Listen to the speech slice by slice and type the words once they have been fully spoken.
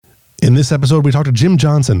In this episode, we talk to Jim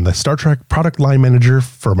Johnson, the Star Trek product line manager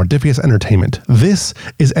for Modiphius Entertainment. This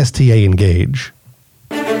is STA Engage.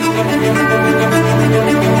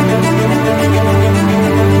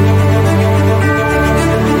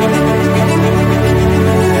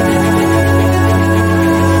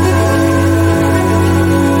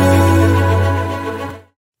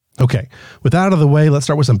 Okay, with that out of the way, let's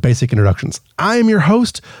start with some basic introductions. I am your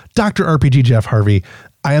host, Dr. RPG Jeff Harvey.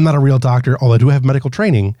 I am not a real doctor, although I do have medical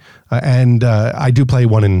training, and I do play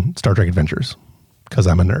one in Star Trek Adventures, because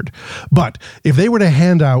I'm a nerd. But if they were to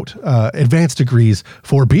hand out advanced degrees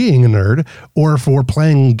for being a nerd, or for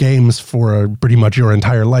playing games for pretty much your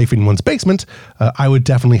entire life in one's basement, I would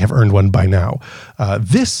definitely have earned one by now.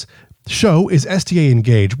 This show is STA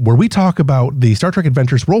Engage, where we talk about the Star Trek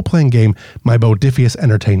Adventures role-playing game, My Modiphius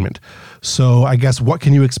Entertainment. So I guess what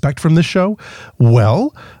can you expect from this show?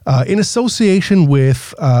 Well, in association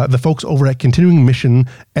with the folks over at Continuing Mission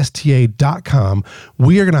STA.com,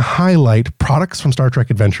 we are going to highlight products from Star Trek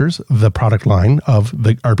Adventures, the product line of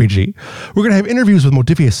the RPG. We're going to have interviews with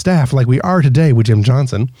Modiphius staff like we are today with Jim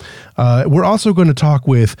Johnson. We're also going to talk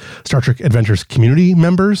with Star Trek Adventures community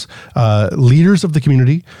members, leaders of the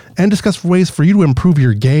community, and discuss ways for you to improve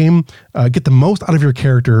your game, get the most out of your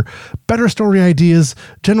character, better story ideas,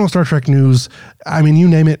 general Star Trek news. I mean, you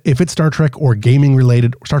name it. If it's Star Trek or gaming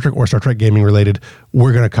related, Star Trek gaming related,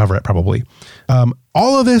 we're going to cover it probably.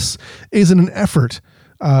 All of this is in an effort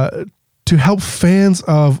to help fans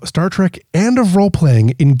of Star Trek and of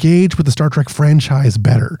role-playing engage with the Star Trek franchise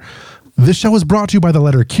better. This show is brought to you by the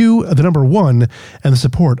letter Q, the number 1, and the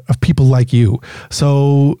support of people like you.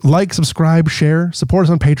 So like, subscribe, share, support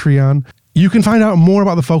us on Patreon. You can find out more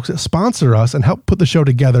about the folks that sponsor us and help put the show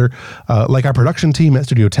together, like our production team at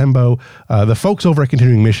Studio Tembo, the folks over at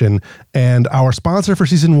Continuing Mission, and our sponsor for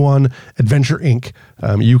Season 1, Adventure Inc.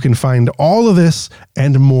 You can find all of this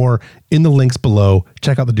and more in the links below.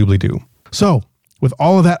 Check out the doobly-doo. So, with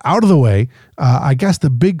all of that out of the way, I guess the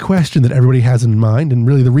big question that everybody has in mind, and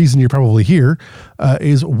really the reason you're probably here,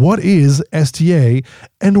 is what is STA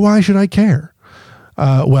and why should I care?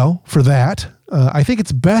 Well, for that, I think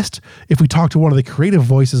it's best if we talk to one of the creative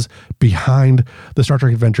voices behind the Star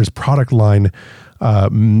Trek Adventures product line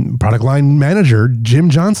manager, Jim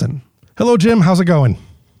Johnson. Hello, Jim. How's it going?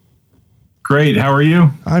 Great. How are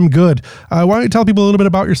you? I'm good. Why don't you tell people a little bit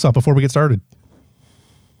about yourself before we get started?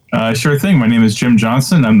 Sure thing. My name is Jim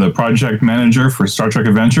Johnson. I'm the project manager for Star Trek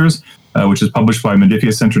Adventures, which is published by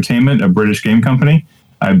Modiphius Entertainment, a British game company.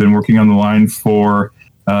 I've been working on the line for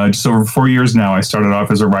just over 4 years now. I started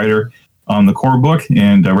off as a writer on the core book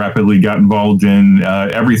and rapidly got involved in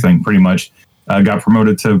everything pretty much. Got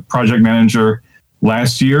promoted to project manager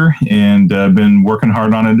last year and been working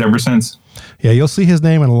hard on it ever since. Yeah, you'll see his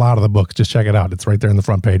name in a lot of the books. Just check it out. It's right there in the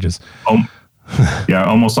front pages. Yeah,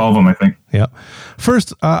 almost all of them, I think. Yeah.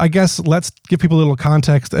 First, I guess let's give people a little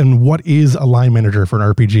context and what is a line manager for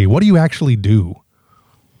an RPG? What do you actually do?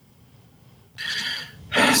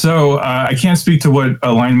 So I can't speak to what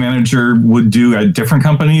a line manager would do at different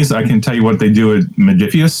companies. I can tell you what they do at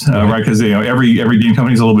Modiphius, right? Because every game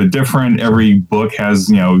company is a little bit different. Every book has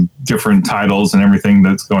different titles and everything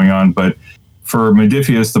that's going on. But for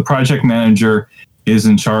Modiphius, the project manager is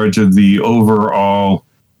in charge of the overall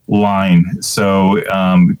line. So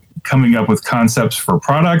coming up with concepts for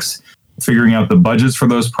products, figuring out the budgets for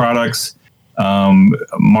those products,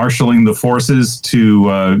 marshaling the forces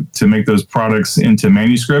to make those products into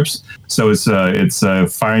manuscripts. So it's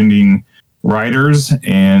finding writers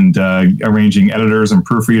and arranging editors and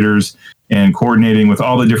proofreaders and coordinating with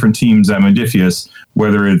all the different teams at Modiphius,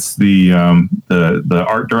 whether it's the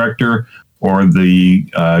art director or the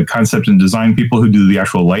concept and design people who do the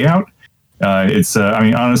actual layout.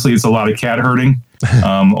 Honestly, it's a lot of cat herding.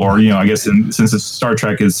 I guess since it's Star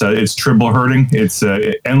Trek, it's triple herding. It's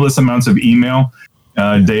endless amounts of email,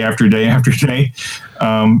 day after day after day.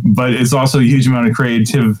 But it's also a huge amount of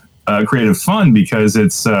creative fun because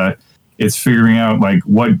it's figuring out like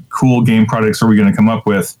what cool game products are we going to come up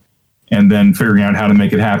with, and then figuring out how to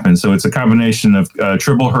make it happen. So it's a combination of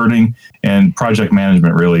triple herding and project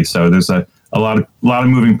management, really. So there's a lot of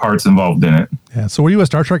moving parts involved in it. Yeah. So were you a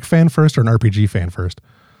Star Trek fan first or an RPG fan first?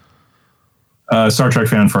 Star Trek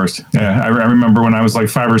fan first. Yeah, I remember when I was like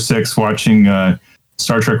 5 or 6 watching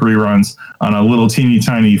Star Trek reruns on a little teeny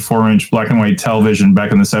tiny 4-inch black and white television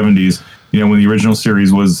back in the 70s. When the original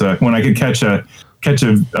series was when I could catch a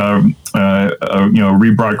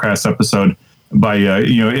rebroadcast episode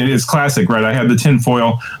it's classic, right? I had the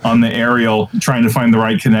tinfoil on the aerial trying to find the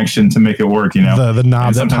right connection to make it work, the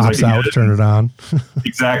knob that pops out to turn it on.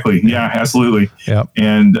 Exactly. Yeah, absolutely. Yep.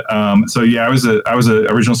 And I was a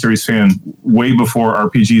original series fan way before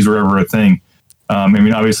RPGs were ever a thing.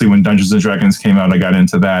 Obviously when Dungeons and Dragons came out, I got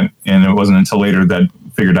into that, and it wasn't until later that I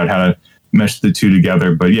figured out how to mesh the two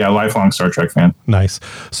together. But yeah, lifelong Star Trek fan. Nice.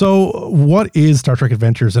 So what is Star Trek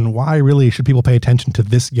Adventures, and why really should people pay attention to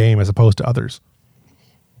this game as opposed to others?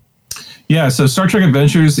 Yeah, so Star Trek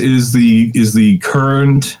Adventures is the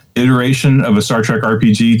current iteration of a Star Trek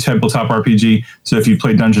RPG, tabletop RPG. So if you've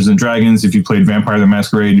played Dungeons and Dragons, if you've played Vampire the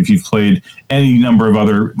Masquerade, if you've played any number of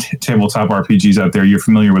other tabletop RPGs out there, you're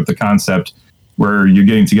familiar with the concept where you're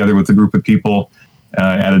getting together with a group of people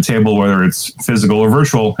at a table, whether it's physical or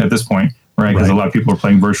virtual at this point, right? Because a lot of people are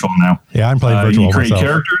playing virtual now. Yeah, I'm playing virtual You create myself.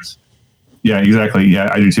 characters. Yeah, exactly. Yeah,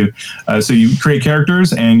 I do too. So you create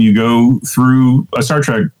characters and you go through a Star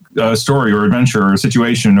Trek story or adventure or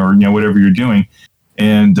situation or whatever you're doing.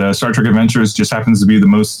 And Star Trek Adventures just happens to be the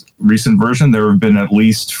most recent version. There have been at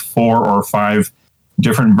least 4 or 5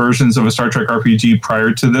 different versions of a Star Trek RPG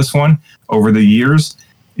prior to this one over the years.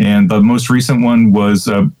 And the most recent one was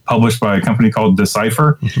published by a company called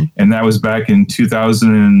Decipher. Mm-hmm. And that was back in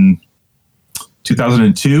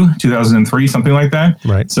 2002, 2003, something like that.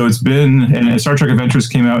 Right. So it's been, and Star Trek Adventures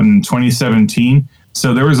came out in 2017.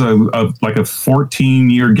 So there was a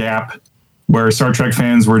 14-year gap where Star Trek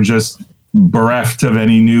fans were just bereft of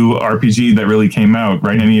any new RPG that really came out,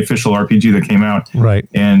 right? Any official RPG that came out. Right.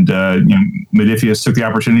 And Modiphius took the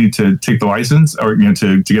opportunity to take the license, or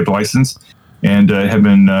to get the license, and have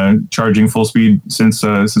been charging full speed since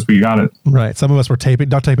we got it. Right. Some of us were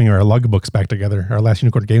duct taping our lug books back together, our Last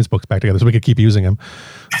Unicorn Games books back together, so we could keep using them.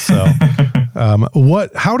 So,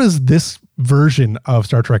 how does this version of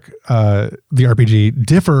Star Trek, the RPG,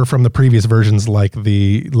 differ from the previous versions, like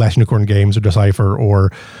the Last Unicorn Games or Decipher,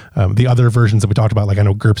 or the other versions that we talked about? Like I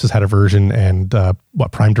know GURPS has had a version, and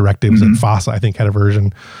Prime Directives and FASA, I think, had a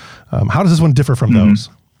version. How does this one differ from those?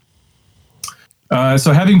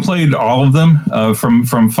 So having played all of them, from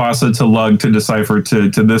FASA to Lug to Decipher to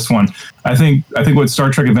this one, I think what Star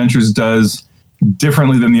Trek Adventures does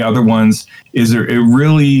differently than the other ones is it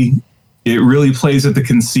really plays at the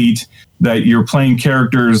conceit that you're playing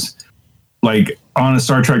characters like on a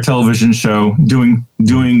Star Trek television show, doing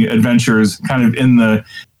adventures kind of in the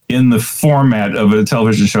format of a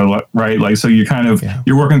television show, right? Like, so you kind of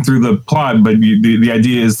you're working through the plot, but the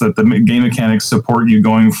idea is that the game mechanics support you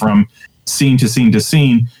going from scene to scene to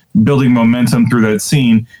scene, building momentum through that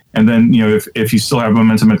scene. And then, if you still have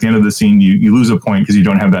momentum at the end of the scene, you lose a point because you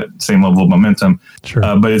don't have that same level of momentum. Sure.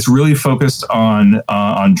 But it's really focused on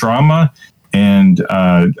drama and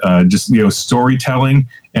just storytelling,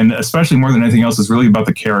 and especially more than anything else, is really about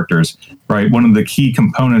the characters, right? One of the key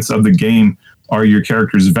components of the game are your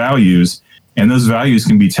characters' values, and those values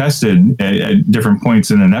can be tested at different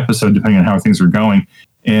points in an episode depending on how things are going.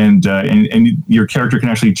 And your character can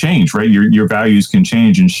actually change, right? Your values can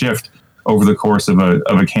change and shift over the course of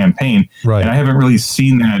a campaign. Right. And I haven't really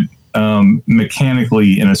seen that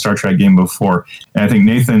mechanically in a Star Trek game before. And I think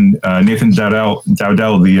Nathan Dowdell,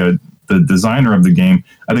 the designer of the game,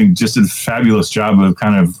 I think just did a fabulous job of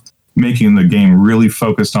kind of making the game really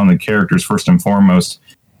focused on the characters first and foremost.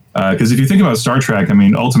 Because if you think about Star Trek,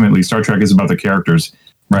 ultimately Star Trek is about the characters,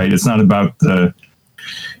 right? It's not about the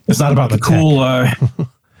cool.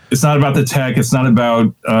 It's not about the tech. It's not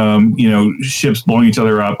about ships blowing each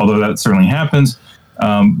other up, although that certainly happens.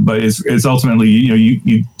 But it's ultimately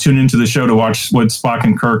you tune into the show to watch what Spock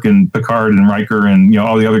and Kirk and Picard and Riker and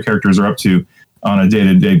all the other characters are up to on a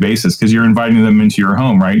day-to-day basis, because you're inviting them into your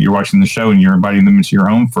home, right? You're watching the show and you're inviting them into your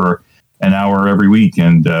home for an hour every week,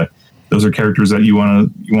 and those are characters that you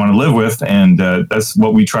want to live with, and that's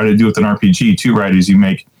what we try to do with an RPG too, right? Is you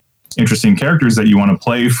make interesting characters that you want to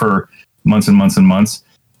play for months and months and months,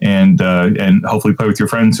 and hopefully play with your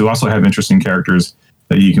friends who also have interesting characters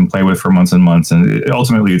that you can play with for months and months. And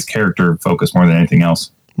ultimately, it's character focused more than anything else.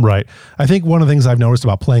 Right. I think one of the things I've noticed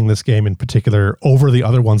about playing this game in particular over the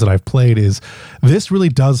other ones that I've played is this really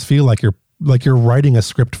does feel like you're writing a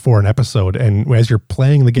script for an episode, and as you're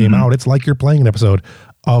playing the game out, it's like you're playing an episode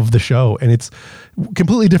of the show, and it's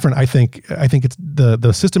completely different. I think it's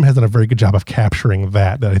the system has done a very good job of capturing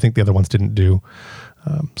that I think the other ones didn't do.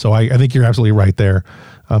 So I think you're absolutely right there.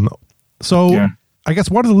 I guess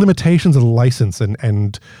what are the limitations of the license,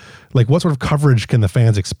 and like what sort of coverage can the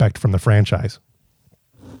fans expect from the franchise?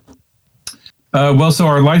 So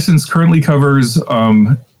our license currently covers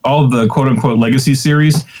all of the quote unquote legacy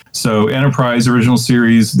series. So Enterprise, original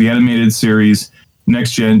series, the animated series,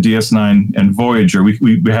 Next Gen, DS9, and Voyager.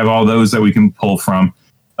 We have all those that we can pull from.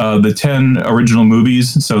 The 10 original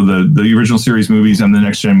movies, so the original series movies and the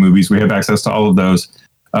Next Gen movies, we have access to all of those.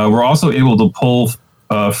 We're also able to pull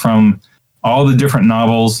from all the different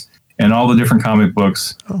novels and all the different comic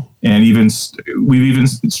books. And we've even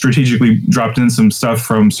strategically dropped in some stuff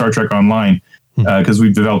from Star Trek Online because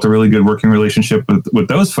we've developed a really good working relationship with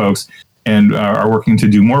those folks and are working to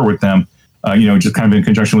do more with them. Just kind of in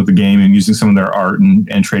conjunction with the game and using some of their art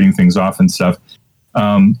and trading things off and stuff.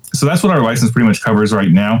 So that's what our license pretty much covers right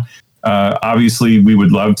now. Obviously, we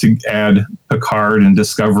would love to add Picard and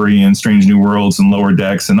Discovery and Strange New Worlds and Lower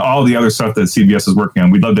Decks and all the other stuff that CBS is working on.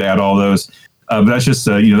 We'd love to add all those. But that's just,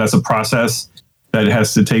 that's a process that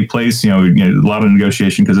has to take place. A lot of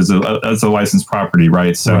negotiation because it's a licensed property,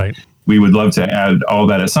 right? So we would love to add all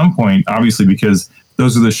that at some point, obviously, because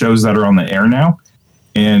those are the shows that are on the air now.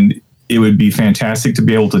 And it would be fantastic to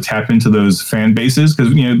be able to tap into those fan bases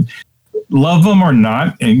because, love them or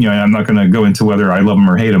not, and I'm not going to go into whether I love them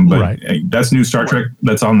or hate them, but that's new Star Trek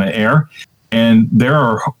that's on the air. And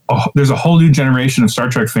there's a whole new generation of Star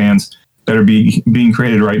Trek fans that are being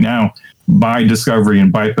created right now by Discovery and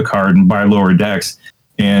by Picard and by Lower Decks.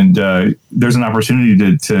 And there's an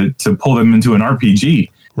opportunity to pull them into an RPG,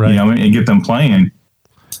 and get them playing.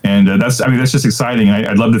 And that's just exciting.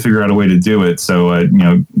 I'd love to figure out a way to do it. So,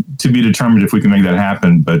 to be determined if we can make that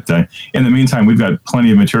happen. But in the meantime, we've got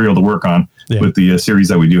plenty of material to work on with the series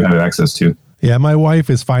that we do have access to. Yeah, my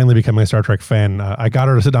wife is finally becoming a Star Trek fan. I got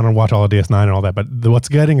her to sit down and watch all of DS9 and all that. But what's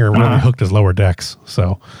getting her really hooked is Lower Decks.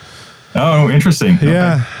 So. Oh, interesting.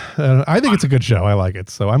 Yeah, I think it's a good show. I like it.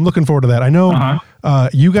 So I'm looking forward to that. I know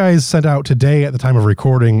you guys sent out today at the time of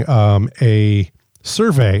recording a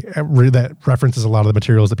survey that references a lot of the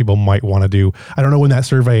materials that people might want to do. I don't know when that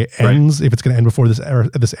survey ends, if it's going to end before this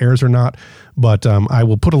airs or not, but I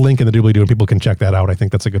will put a link in the doobly-doo and people can check that out. I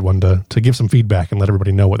think that's a good one to give some feedback and let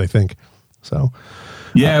everybody know what they think. So,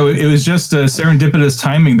 yeah, it was just serendipitous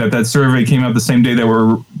timing that survey came out the same day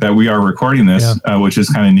that we are recording this, which is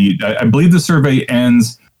kind of neat. I believe the survey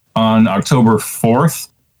ends on October 4th.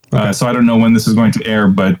 Okay. So I don't know when this is going to air,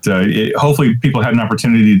 but hopefully people had an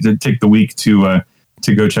opportunity to take the week to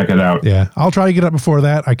go check it out. Yeah, I'll try to get up before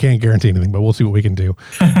that. I can't guarantee anything, but we'll see what we can do.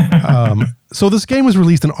 So this game was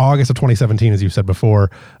released in August of 2017, as you said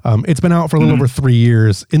before. It's been out for a little over 3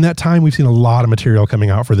 years. In that time, we've seen a lot of material coming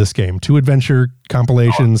out for this game. 2 adventure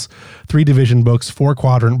compilations, 3 division books, 4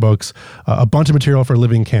 quadrant books, a bunch of material for a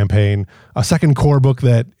living campaign, a second core book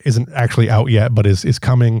that isn't actually out yet, but is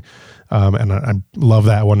coming. And I love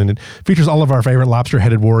that one. And it features all of our favorite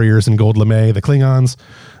lobster-headed warriors and gold lame, the Klingons.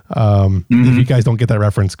 If you guys don't get that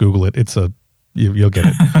reference, Google it. You'll get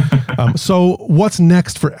it. So what's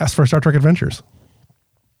next for Star Trek Adventures?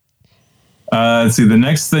 Let's see. The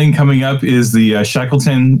next thing coming up is the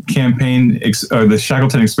Shackleton campaign, or the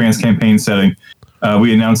Shackleton Expanse campaign setting.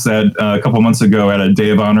 We announced that a couple of months ago at a Day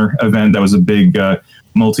of Honor event. That was a big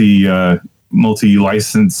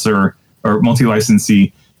multi-licensor or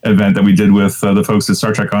multi-licensee event that we did with the folks at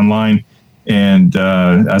Star Trek Online and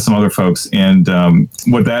some other folks. And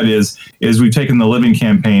what that is we've taken the living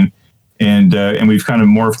campaign and we've kind of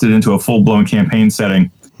morphed it into a full-blown campaign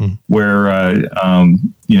setting where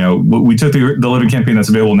we took the living campaign that's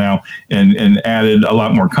available now and added a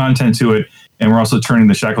lot more content to it. And we're also turning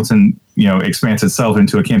the Shackleton Expanse itself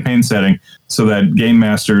into a campaign setting so that game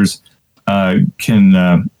masters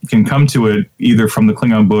can come to it either from the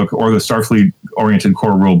Klingon book or the Starfleet-oriented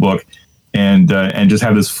core rule book, and just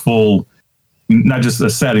have this full, not just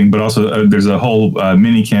a setting, but also there's a whole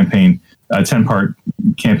mini campaign, a 10-part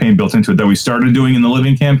campaign built into it that we started doing in the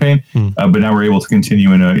living campaign, but now we're able to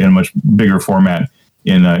continue in a much bigger format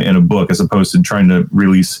in a book as opposed to trying to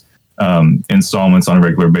release installments on a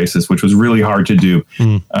regular basis, which was really hard to do.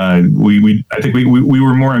 I think we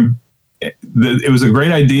were more. It was a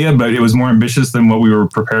great idea, but it was more ambitious than what we were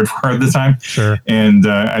prepared for at the time. Sure. And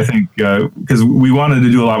I think because we wanted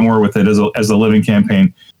to do a lot more with it as a living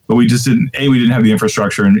campaign, but we just didn't. A, we didn't have the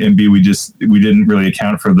infrastructure, and B, we didn't really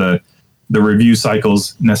account for the review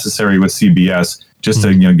cycles necessary with CBS just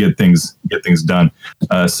to get things done.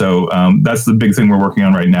 So that's the big thing we're working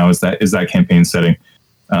on right now is that campaign setting.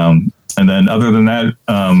 And then other than that,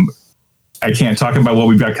 I can't talk about what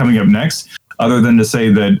we've got coming up next. Other than to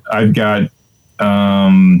say that I've got,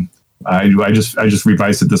 I just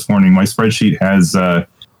revised it this morning. My spreadsheet has, I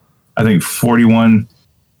think 41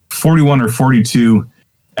 or 42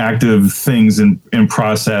 active things in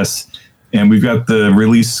process, and we've got the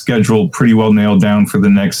release schedule pretty well nailed down for the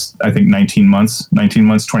next, I think 19 months, 20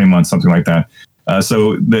 months, something like that.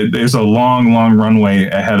 So there's a long runway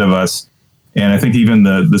ahead of us And I think even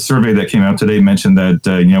the survey that came out today mentioned that,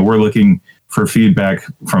 we're looking for feedback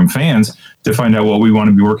from fans to find out what we want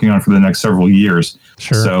to be working on for the next several years.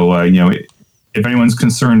 Sure. So, if anyone's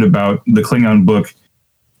concerned about the Klingon book,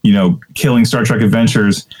 killing Star Trek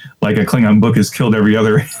Adventures like a Klingon book has killed every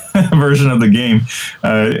other version of the game,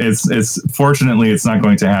 it's fortunately it's not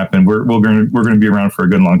going to happen. We're going to be around for a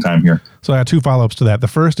good long time here. So I got 2 follow-ups to that. The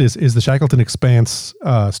first is the Shackleton Expanse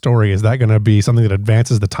story, is that going to be something that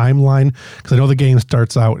advances the timeline? Because I know the game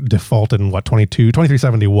starts out default in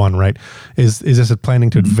 2371, right? Is this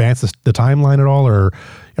planning to advance the timeline at all, or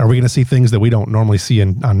are we going to see things that we don't normally see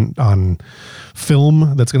on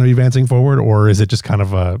film that's going to be advancing forward, or is it just kind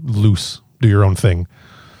of a loose, do your own thing?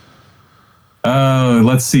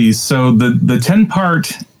 Let's see. So the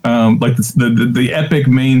 10-part, the epic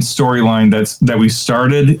main storyline that we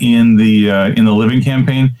started in the Living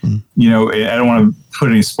campaign. Mm-hmm. I don't want to put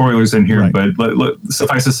any spoilers in here, right. But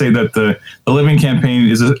suffice to say that the Living campaign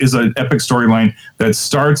is an epic storyline that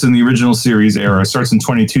starts in the original series era, starts in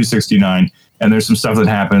 2269, and there's some stuff that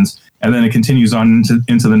happens, and then it continues on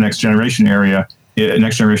into the next generation era in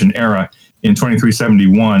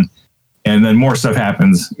 2371. And then more stuff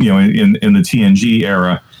happens, in the TNG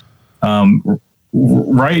era.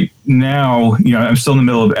 Right now, I'm still in the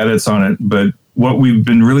middle of edits on it, but what we've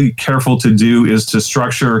been really careful to do is to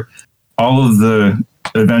structure all of the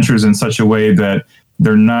adventures in such a way that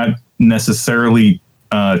they're not necessarily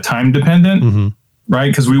time dependent, mm-hmm. right?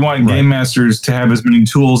 Because we want game masters to have as many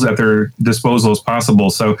tools at their disposal as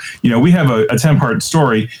possible. So, we have a 10-part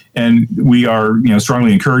story, and we are,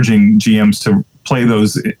 strongly encouraging GMs to play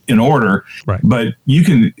those in order, right. But you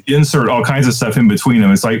can insert all kinds of stuff in between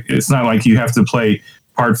them. It's not like you have to play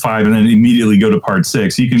part 5 and then immediately go to part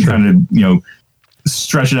 6. You can kind of,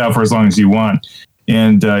 stretch it out for as long as you want.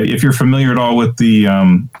 And if you're familiar at all with the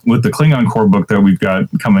Klingon core book that we've got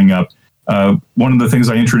coming up, one of the things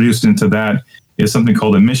I introduced into that is something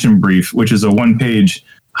called a mission brief, which is a 1-page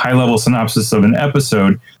high-level synopsis of an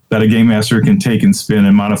episode that a game master can take and spin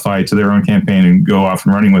and modify to their own campaign and go off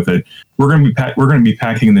and running with it. We're going to be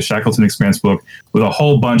packing the Shackleton Expanse book with a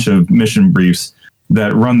whole bunch of mission briefs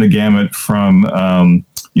that run the gamut from a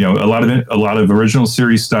lot of original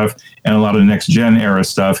series stuff and a lot of next gen era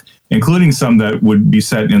stuff, including some that would be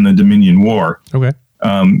set in the Dominion War. Okay.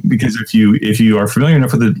 Because if you are familiar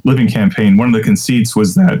enough with the Living campaign, one of the conceits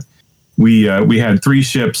was that we had 3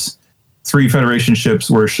 ships. 3 Federation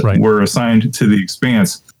ships were assigned to the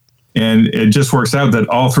Expanse. And it just works out that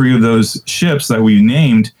all 3 of those ships that we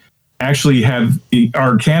named actually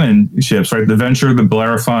are canon ships, right? The Venture, the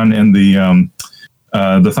Bellerophon, and the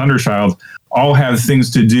Thunderchild all have things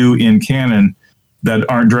to do in canon that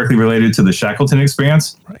aren't directly related to the Shackleton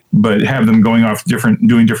Expanse, but have them going off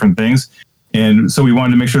doing different things. And so we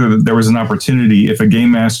wanted to make sure that there was an opportunity if a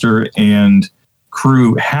game master and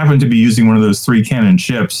crew happened to be using one of those 3 canon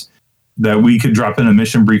ships, that we could drop in a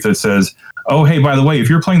mission brief that says, oh, hey, by the way, if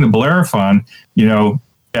you're playing the Bellerophon,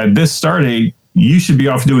 at this start date, you should be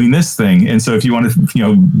off doing this thing. And so if you want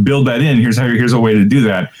to, build that in, here's a way to do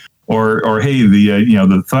that. Or hey,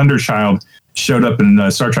 the Thunderchild showed up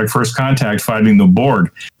in Star Trek First Contact fighting the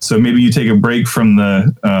Borg. So maybe you take a break from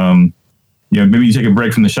the,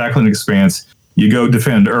 Shackleton Expanse, you go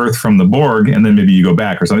defend Earth from the Borg, and then maybe you go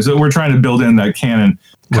back or something. So we're trying to build in that canon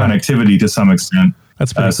connectivity to some extent.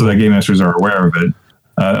 That's pretty so cool. That game masters are aware of it.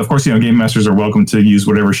 Of course, game masters are welcome to use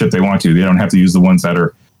whatever ship they want to. They don't have to use the ones that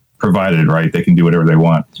are provided, right? They can do whatever they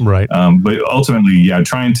want. Right. But ultimately,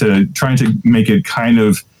 trying to make it kind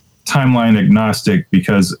of timeline agnostic,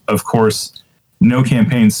 because of course, no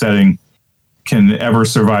campaign setting can ever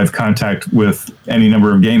survive contact with any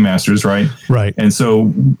number of game masters, right? Right. And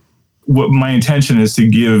so what my intention is to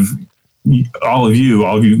give all of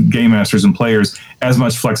you game masters and players as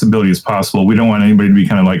much flexibility as possible. We don't want anybody to be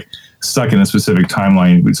kind of like stuck in a specific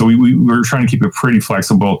timeline. So we're trying to keep it pretty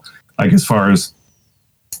flexible, like as far as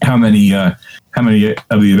how many of the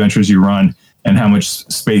adventures you run and how much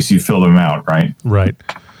space you fill them out. Right. Right.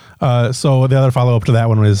 So the other follow up to that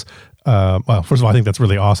one was, well, first of all, I think that's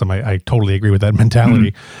really awesome. I totally agree with that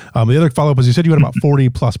mentality. Mm-hmm. The other follow-up was, you said you had about 40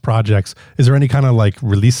 plus projects. Is there any kind of like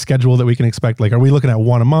release schedule that we can expect? Like, are we looking at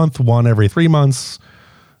 1 a month, 1 every 3 months?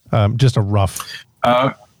 Just a rough.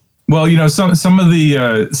 Well, some of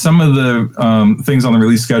the things on the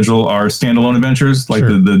release schedule are standalone adventures, like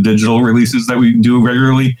the digital releases that we do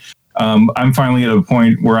regularly. I'm finally at a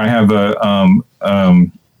point where I have a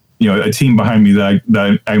team behind me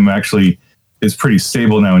that I'm actually is pretty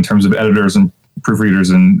stable now in terms of editors and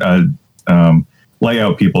proofreaders and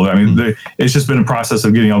layout people. I mean, it's just been a process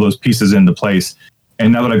of getting all those pieces into place.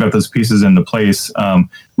 And now that I've got those pieces into place,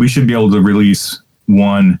 we should be able to release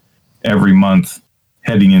one every month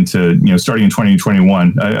heading into, starting in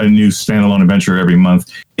 2021, a new standalone adventure every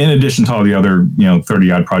month, in addition to all the other,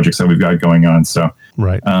 30 odd projects that we've got going on. So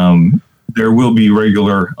right. There will be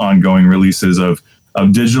regular ongoing releases of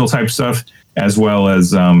digital type stuff, as well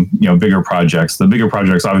as, bigger projects. The bigger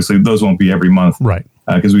projects, obviously, those won't be every month. Right.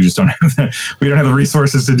 Because we just don't have the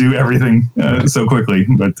resources to do everything so quickly,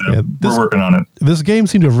 but we're working on it. This game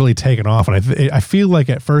seemed to have really taken off, and I feel like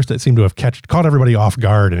at first it seemed to have caught everybody off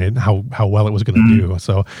guard and how well it was going to do.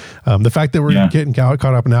 So the fact that we're getting caught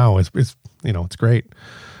up now is it's great.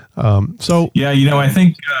 I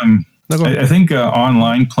think I think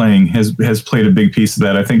online playing has played a big piece of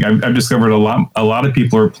that. I think I've discovered a lot of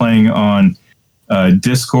people are playing on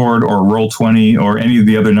Discord or Roll20 or any of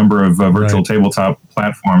the other number of virtual tabletop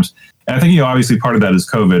platforms. And I think, obviously part of that is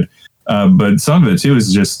COVID, but some of it too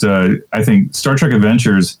is just, I think Star Trek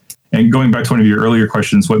Adventures, and going back to one of your earlier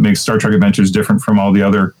questions, what makes Star Trek Adventures different from all the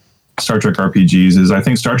other Star Trek RPGs is I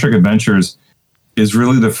think Star Trek Adventures is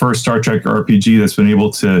really the first Star Trek RPG that's been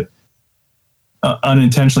able to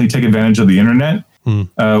unintentionally take advantage of the internet,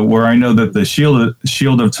 where I know that the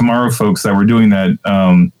Shield of Tomorrow folks that were doing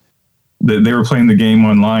that, they were playing the game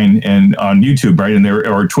online and on YouTube, right? And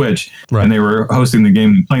or Twitch, and they were hosting the game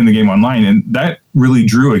and playing the game online. And that really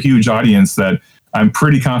drew a huge audience that I'm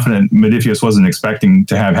pretty confident Modiphius wasn't expecting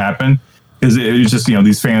to have happen. Because it was just,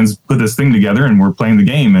 these fans put this thing together and were playing the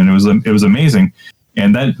game, and it was amazing.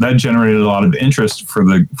 And that generated a lot of interest for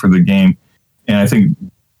the game. And I think,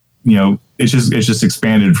 it's just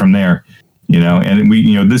expanded from there, and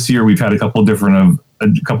we, this year we've had a couple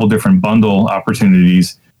different bundle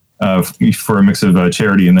opportunities for a mix of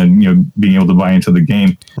charity and then being able to buy into the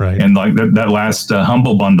game, right? And like that last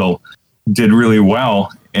Humble bundle did really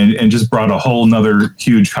well and just brought a whole nother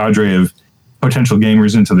huge cadre of potential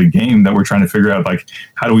gamers into the game that we're trying to figure out, like,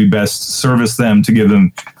 how do we best service them to give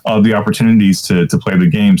them all the opportunities to play the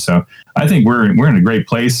game. So I think we're in a great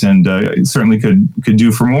place, and certainly could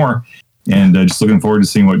do for more. And just looking forward to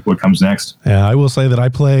seeing what comes next. Yeah, I will say that I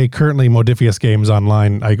play currently Modiphius games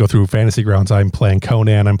online. I go through Fantasy Grounds. I'm playing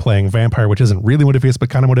Conan. I'm playing Vampire, which isn't really Modiphius,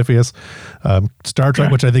 but kind of Modiphius. Star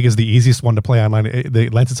Trek, which I think is the easiest one to play online.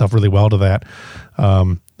 It lends itself really well to that.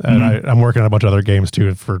 And I'm working on a bunch of other games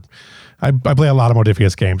too. I play a lot of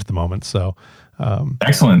Modiphius games at the moment. So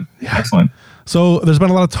excellent. So there's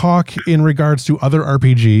been a lot of talk in regards to other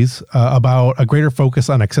RPGs about a greater focus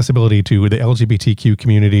on accessibility to the LGBTQ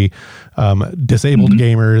community, disabled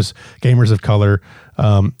gamers of color.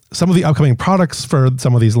 Some of the upcoming products for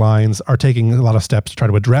some of these lines are taking a lot of steps to try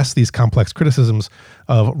to address these complex criticisms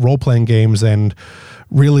of role-playing games and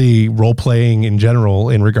really role-playing in general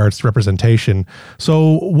in regards to representation.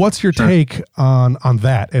 So what's your take on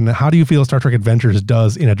that? And how do you feel Star Trek Adventures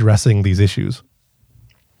does in addressing these issues?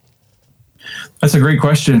 That's a great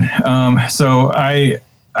question. So I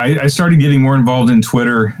started getting more involved in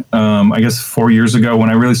Twitter, I guess 4 years ago, when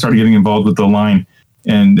I really started getting involved with the line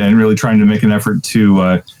and really trying to make an effort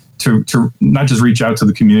to not just reach out to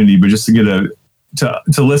the community, but just to get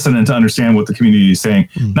to listen and to understand what the community is saying,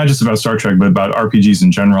 not just about Star Trek, but about RPGs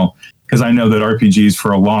in general. Because I know that RPGs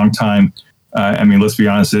for a long time, let's be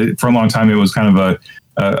honest, for a long time it was kind of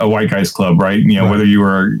a white guys club, right? Whether you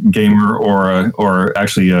were a gamer or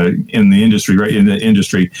actually in the industry, right? In the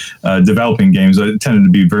industry, developing games, it tended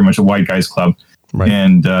to be very much a white guys club, right?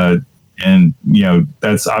 And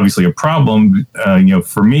that's obviously a problem.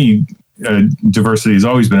 For me, diversity has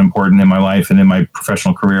always been important in my life and in my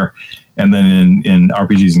professional career, and then in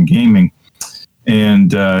RPGs and gaming.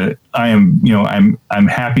 And I'm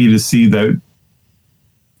happy to see that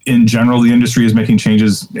in general, the industry is making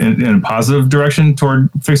changes in a positive direction toward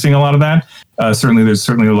fixing a lot of that. There's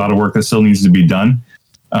certainly a lot of work that still needs to be done.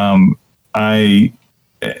 I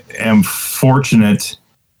am fortunate,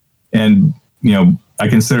 and I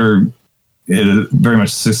consider it very much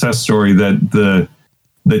a success story that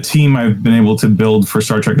the team I've been able to build for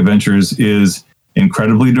Star Trek Adventures is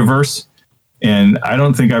incredibly diverse. And I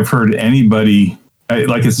don't think I've heard anybody,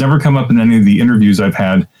 it's never come up in any of the interviews I've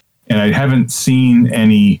had, and I haven't seen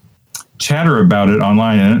any chatter about it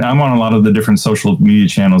online. And I'm on a lot of the different social media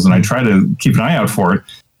channels, and I try to keep an eye out for it.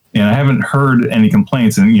 And I haven't heard any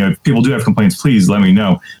complaints. And if people do have complaints, please let me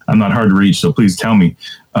know. I'm not hard to reach, so please tell me.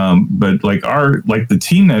 But the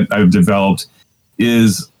team that I've developed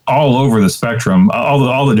is all over the spectrum,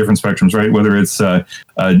 all the different spectrums, right? Whether it's a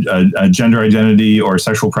gender identity or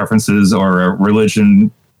sexual preferences or a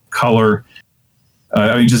religion, color.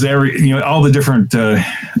 Just all the different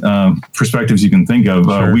perspectives you can think of.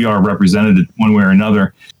 Sure. We are represented one way or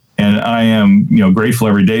another, and I am grateful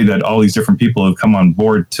every day that all these different people have come on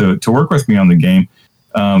board to work with me on the game.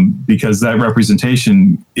 because that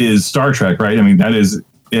representation is Star Trek, right? I mean, that is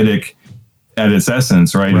IDIC at its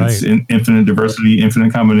essence, right? It's infinite diversity,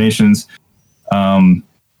 infinite combinations.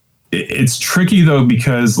 It's tricky though,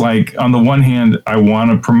 because like on the one hand, I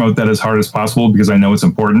want to promote that as hard as possible because I know it's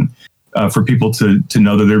important for people to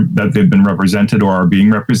know that they've been represented or are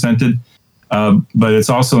being represented. But it's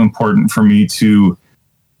also important for me to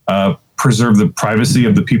preserve the privacy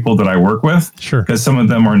of the people that I work with. Sure. Because some of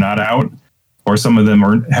them are not out, or some of them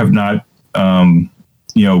have not,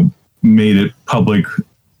 made it public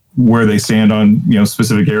where they stand on,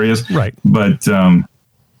 specific areas. Right. But,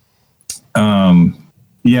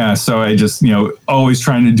 yeah, so I just, always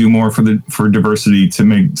trying to do more for diversity to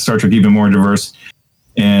make Star Trek even more diverse.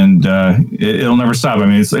 And it'll never stop. I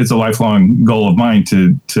mean, it's a lifelong goal of mine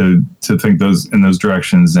to think in those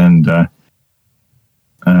directions. And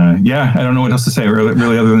yeah, I don't know what else to say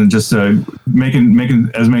really other than just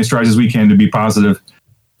making as many strides as we can to be positive,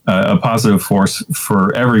 a positive force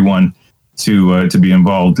for everyone to be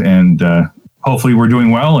involved. And hopefully we're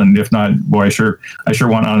doing well. And if not, boy, I sure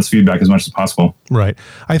want honest feedback as much as possible. Right.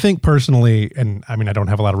 I think personally, and I mean, I don't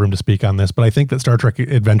have a lot of room to speak on this, but I think that Star Trek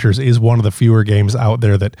Adventures is one of the fewer games out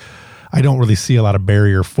there that I don't really see a lot of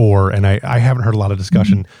barrier for. And I haven't heard a lot of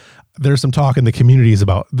discussion. Mm-hmm. There's some talk in the communities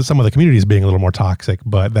about some of the communities being a little more toxic,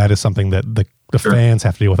 but that is something that the sure. fans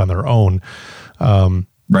have to deal with on their own. Right.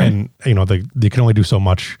 And they can only do so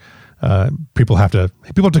much. People have to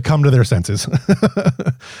come to their senses.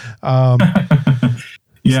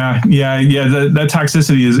 Yeah. That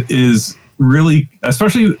toxicity is really,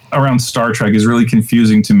 especially around Star Trek, is really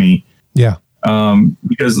confusing to me. Yeah.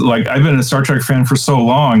 Because like I've been a Star Trek fan for so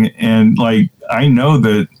long, and like I know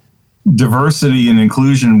that diversity and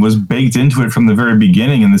inclusion was baked into it from the very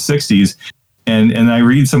beginning in the 60s. And I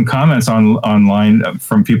read some comments online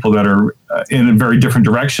from people that are in a very different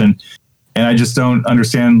direction. And I just don't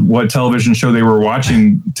understand what television show they were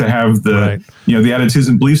watching to have the, right. The attitudes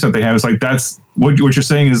and beliefs that they have. It's like, that's what you're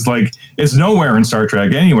saying is like, it's nowhere in Star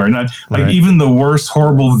Trek anywhere. Not like right. even the worst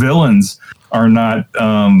horrible villains are not,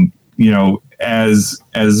 as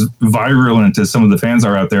virulent as some of the fans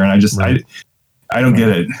are out there. And I just, right. I don't get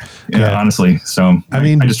it, honestly. So I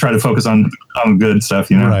mean, I just try to focus on good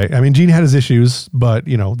stuff, Right. I mean, Gene had his issues, but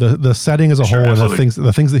the setting as a whole, and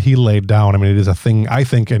the things that he laid down. I mean, it is a thing I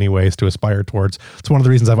think, anyways, to aspire towards. It's one of the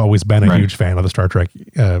reasons I've always been a right. huge fan of the Star Trek,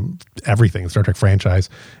 everything, the Star Trek franchise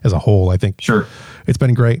as a whole. I think sure it's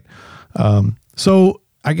been great. So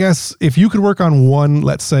I guess if you could work on one,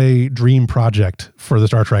 let's say, dream project for the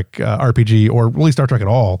Star Trek RPG, or really Star Trek at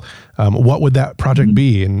all, what would that project mm-hmm.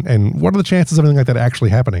 be? And what are the chances of anything like that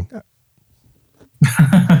actually happening?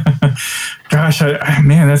 Gosh,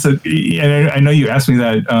 man, I know you asked me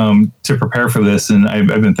that to prepare for this, and I've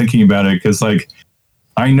been thinking about it because, like,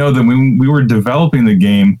 I know that when we were developing the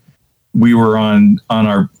game, we were on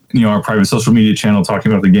our our private social media channel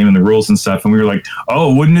talking about the game and the rules and stuff. And we were like,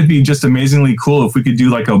 oh, wouldn't it be just amazingly cool if we could do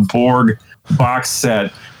like a Borg box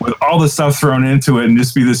set with all the stuff thrown into it and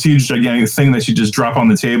just be this huge gigantic thing that you just drop on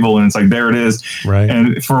the table and it's like, there it is. Right.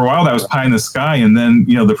 And for a while that was pie in the sky. And then,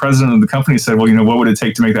 the president of the company said, well, what would it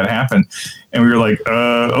take to make that happen? And we were like,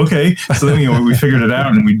 okay. So then, we figured it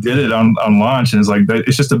out and we did it on launch. And it's like,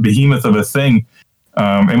 it's just a behemoth of a thing.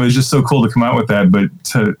 And it was just so cool to come out with that.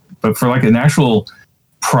 But for like an actual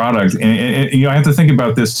product, and I have to think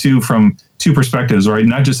about this too from two perspectives, right?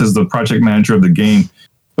 Not just as the project manager of the game,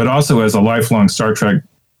 but also as a lifelong Star Trek,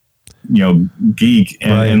 geek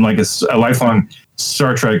and, right. and like a lifelong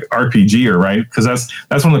Star Trek RPGer, right? Because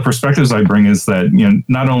that's one of the perspectives I bring is that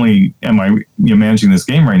not only am I managing this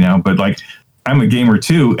game right now, but like I'm a gamer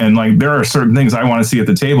too, and like there are certain things I want to see at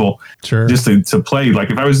the table, sure, just to play.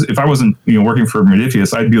 Like if I wasn't working for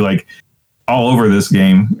Modiphius, I'd be like all over this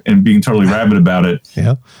game and being totally rabid about it.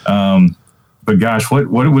 Yeah. But gosh, what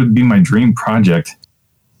would be my dream project?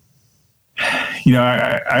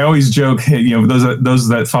 I always joke, those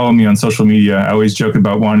that follow me on social media, I always joke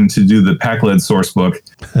about wanting to do the Pac-Led source book.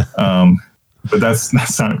 But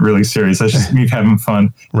that's not really serious. That's just me having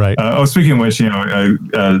fun. Right. Speaking of which,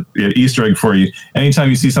 Easter egg for you. Anytime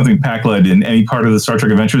you see something Pac-Led in any part of the Star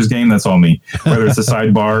Trek Adventures game, that's all me. Whether it's a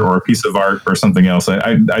sidebar or a piece of art or something else,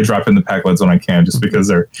 I drop in the Pac-Leds when I can, just because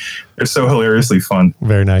they're so hilariously fun.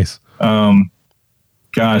 Very nice.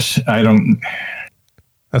 Gosh,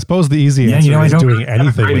 I suppose the easy answer is doing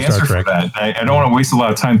anything with Star Trek. I don't want to waste a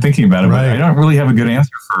lot of time thinking about it, right. But I don't really have a good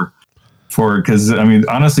answer for because I mean,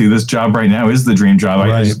 honestly, this job right now is the dream job.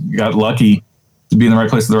 Right. I just got lucky to be in the right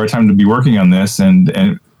place at the right time to be working on this, and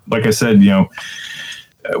like I said,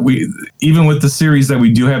 we even with the series that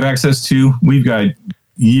we do have access to, we've got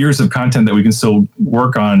years of content that we can still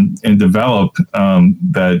work on and develop.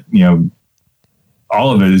 That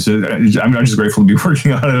all of it is. I'm just grateful to be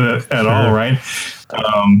working on it at all. Right.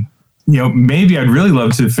 Maybe I'd really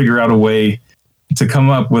love to figure out a way to come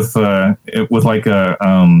up with like a.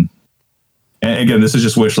 And again, this is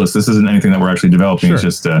just wish list. This isn't anything that we're actually developing. Sure.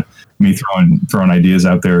 It's just me throwing ideas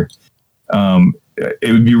out there.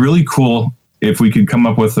 It would be really cool if we could come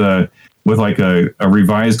up with a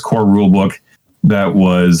revised core rule book that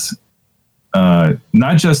was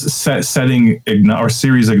not just setting or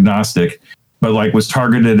series agnostic, but like was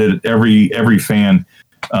targeted at every fan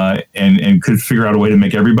and could figure out a way to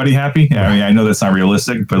make everybody happy. Right. I mean, I know that's not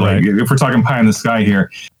realistic, but like if we're talking pie in the sky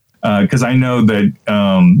here, because I know that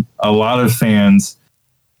a lot of fans,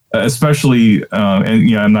 especially,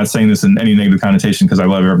 and I'm not saying this in any negative connotation because I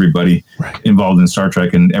love everybody involved in Star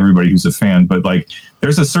Trek and everybody who's a fan, but like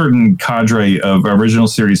there's a certain cadre of original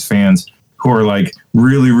series fans who are like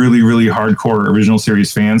really, really, really hardcore original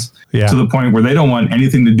series fans to the point where they don't want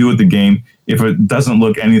anything to do with the game if it doesn't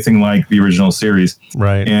look anything like the original series.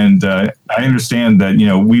 Right. And I understand that,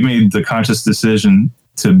 we made the conscious decision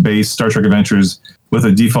to base Star Trek Adventures with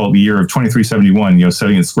a default year of 2371,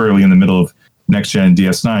 setting it squarely in the middle of Next Gen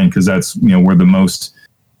DS9, because that's, where the most,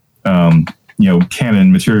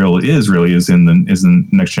 canon material is in the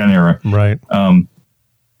Next Gen era. Right.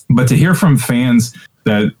 But to hear from fans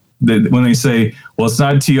that when they say, well, it's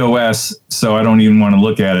not TOS, so I don't even want to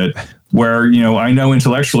look at it, where, I know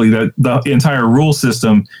intellectually that the entire rule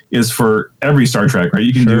system is for every Star Trek, right?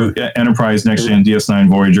 You can do Enterprise, Next Gen, DS9,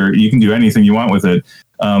 Voyager. You can do anything you want with it.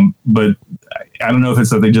 But I don't know if it's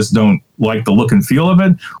that they just don't like the look and feel of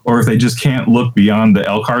it, or if they just can't look beyond the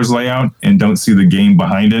LCARS layout and don't see the game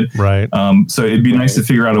behind it. Right. So it'd be nice to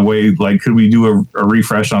figure out a way, like, could we do a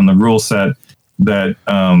refresh on the rule set that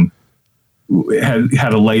had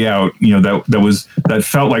a layout, that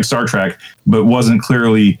felt like Star Trek, but wasn't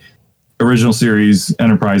clearly original series,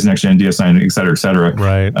 Enterprise, Next Gen, DS9, et cetera, et cetera.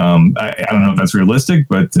 Right. I don't know if that's realistic,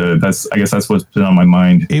 but I guess that's what's been on my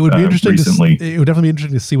mind. It would be interesting recently. It would definitely be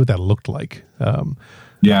interesting to see what that looked like. I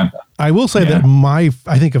will say that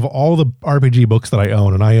I think of all the RPG books that I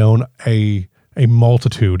own, and I own a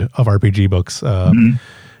multitude of RPG books.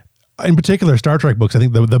 In particular, Star Trek books. I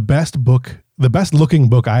think the best looking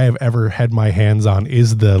book I have ever had my hands on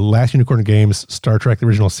is the Last Unicorn Games Star Trek the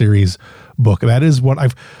Original Series book. That is what I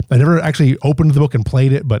never actually opened the book and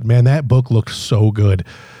played it, but man, that book looked so good.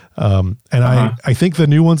 I think the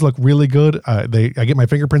new ones look really good. I get my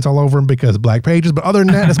fingerprints all over them because black pages, but other than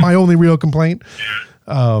that, it's my only real complaint.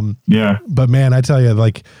 But man, I tell you,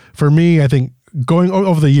 like for me, I think going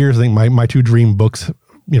over the years, I think my two dream books,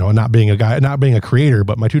 not being a creator,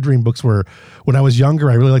 but my two dream books were when I was younger.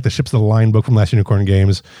 I really liked the Ships of the Line book from Last Unicorn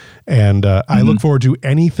Games, and I look forward to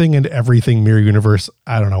anything and everything Mirror Universe.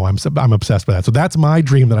 I don't know. I'm obsessed with that. So that's my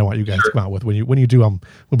dream that I want you guys to come out with. When you do,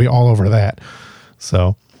 we'll be all over that.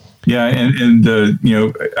 So. Yeah, and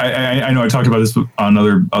I know I talked about this on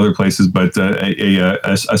other places, but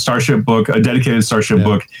a Starship book, a dedicated Starship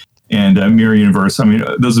book, and Mirror Universe. I mean,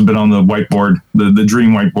 those have been on the whiteboard, the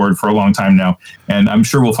dream whiteboard, for a long time now, and I'm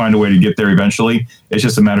sure we'll find a way to get there eventually. It's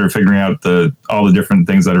just a matter of figuring out all the different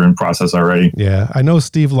things that are in process already. Yeah, I know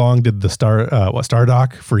Steve Long did the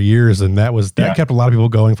Stardock for years, and that kept a lot of people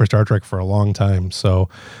going for Star Trek for a long time. So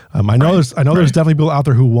I know there's definitely people out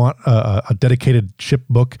there who want a dedicated ship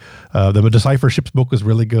book. The Decipher Ships book was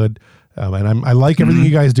really good, and I like everything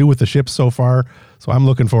you guys do with the ships so far. So I'm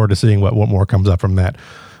looking forward to seeing what more comes up from that.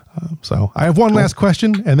 So I have one last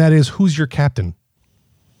question, and that is, who's your captain?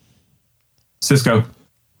 Sisko.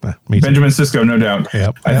 Benjamin Sisko, no doubt.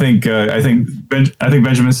 Yep. I think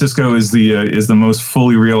Benjamin Sisko is the most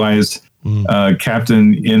fully realized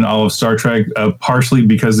captain in all of Star Trek. Partially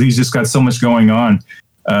because he's just got so much going on.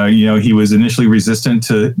 He was initially resistant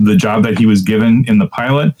to the job that he was given in the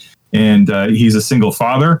pilot, and he's a single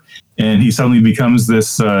father. And he suddenly becomes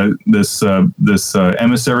this emissary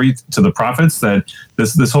to the prophets. That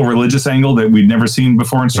this whole religious angle that we'd never seen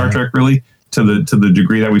before in Star Trek, really, to the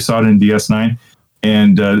degree that we saw it in DS9,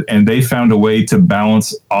 and they found a way to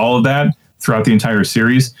balance all of that throughout the entire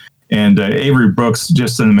series. And Avery Brooks,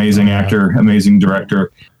 just an amazing actor, amazing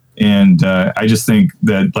director, and I just think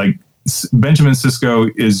that like Benjamin Sisko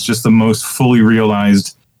is just the most fully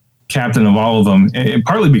realized captain of all of them, and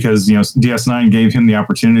partly because DS9 gave him the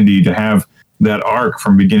opportunity to have that arc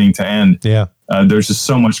from beginning to end. There's just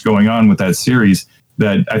so much going on with that series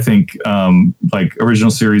that I think like original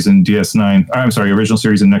series in original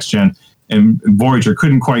series in Next Gen and Voyager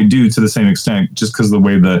couldn't quite do to the same extent, just because of the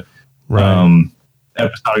way the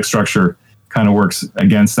episodic structure kind of works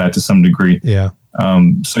against that to some degree.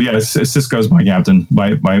 So yeah, Sisko's my captain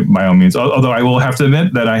by all means. Although I will have to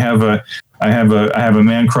admit that I have a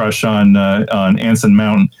man crush on Anson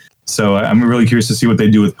Mount. So I'm really curious to see what they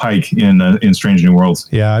do with Pike in Strange New Worlds.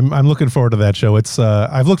 Yeah, I'm looking forward to that show. It's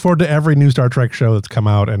I've looked forward to every new Star Trek show that's come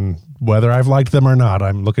out, and whether I've liked them or not,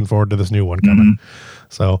 I'm looking forward to this new one coming. Mm-hmm.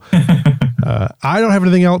 So I don't have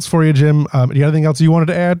anything else for you, Jim. Do you have anything else you wanted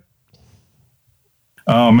to add?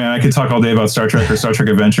 Oh man, I could talk all day about Star Trek or Star Trek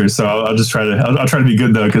Adventures. So I'll just try to be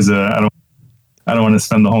good though, because I don't want to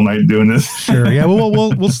spend the whole night doing this. Sure. Yeah.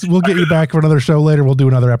 We'll get you back for another show later. We'll do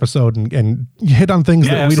another episode and hit on things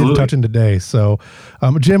that we didn't touch in today. So,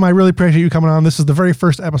 Jim, I really appreciate you coming on. This is the very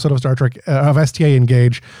first episode of Star Trek of STA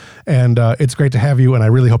Engage, and it's great to have you. And I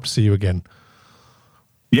really hope to see you again.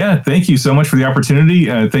 Yeah, thank you so much for the opportunity.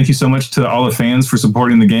 Thank you so much to all the fans for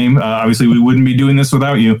supporting the game. Obviously, we wouldn't be doing this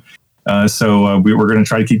without you. So we're going to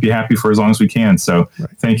try to keep you happy for as long as we can. So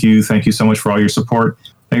Thank you so much for all your support.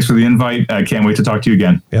 Thanks for the invite. I can't wait to talk to you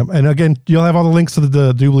again. Yep. And again, you'll have all the links to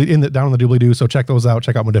the doobly down in the doobly-doo. So check those out.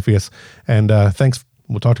 Check out Modiphius. And thanks.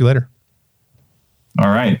 We'll talk to you later. All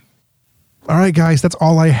right. All right, guys, that's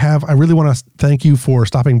all I have. I really want to thank you for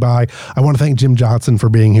stopping by. I want to thank Jim Johnson for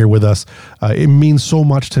being here with us. It means so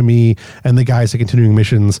much to me and the guys at Continuing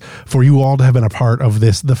Missions for you all to have been a part of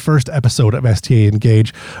this, the first episode of STA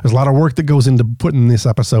Engage. There's a lot of work that goes into putting this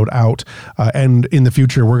episode out. And in the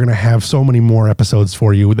future, we're going to have so many more episodes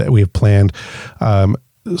for you that we have planned.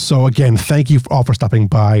 So again, thank you all for stopping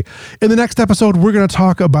by. In the next episode, we're going to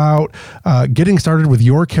talk about getting started with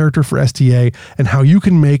your character for STA and how you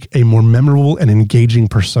can make a more memorable and engaging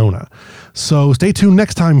persona. So stay tuned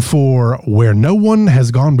next time for Where No One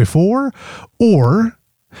Has Gone Before, or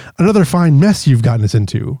another fine mess you've gotten us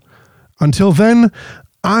into. Until then,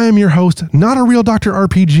 I am your host, not a real Dr.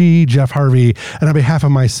 RPG, Jeff Harvey, and on behalf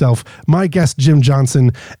of myself, my guest, Jim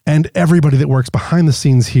Johnson, and everybody that works behind the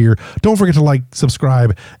scenes here, don't forget to like,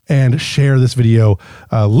 subscribe, and share this video.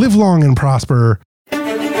 Live long and prosper.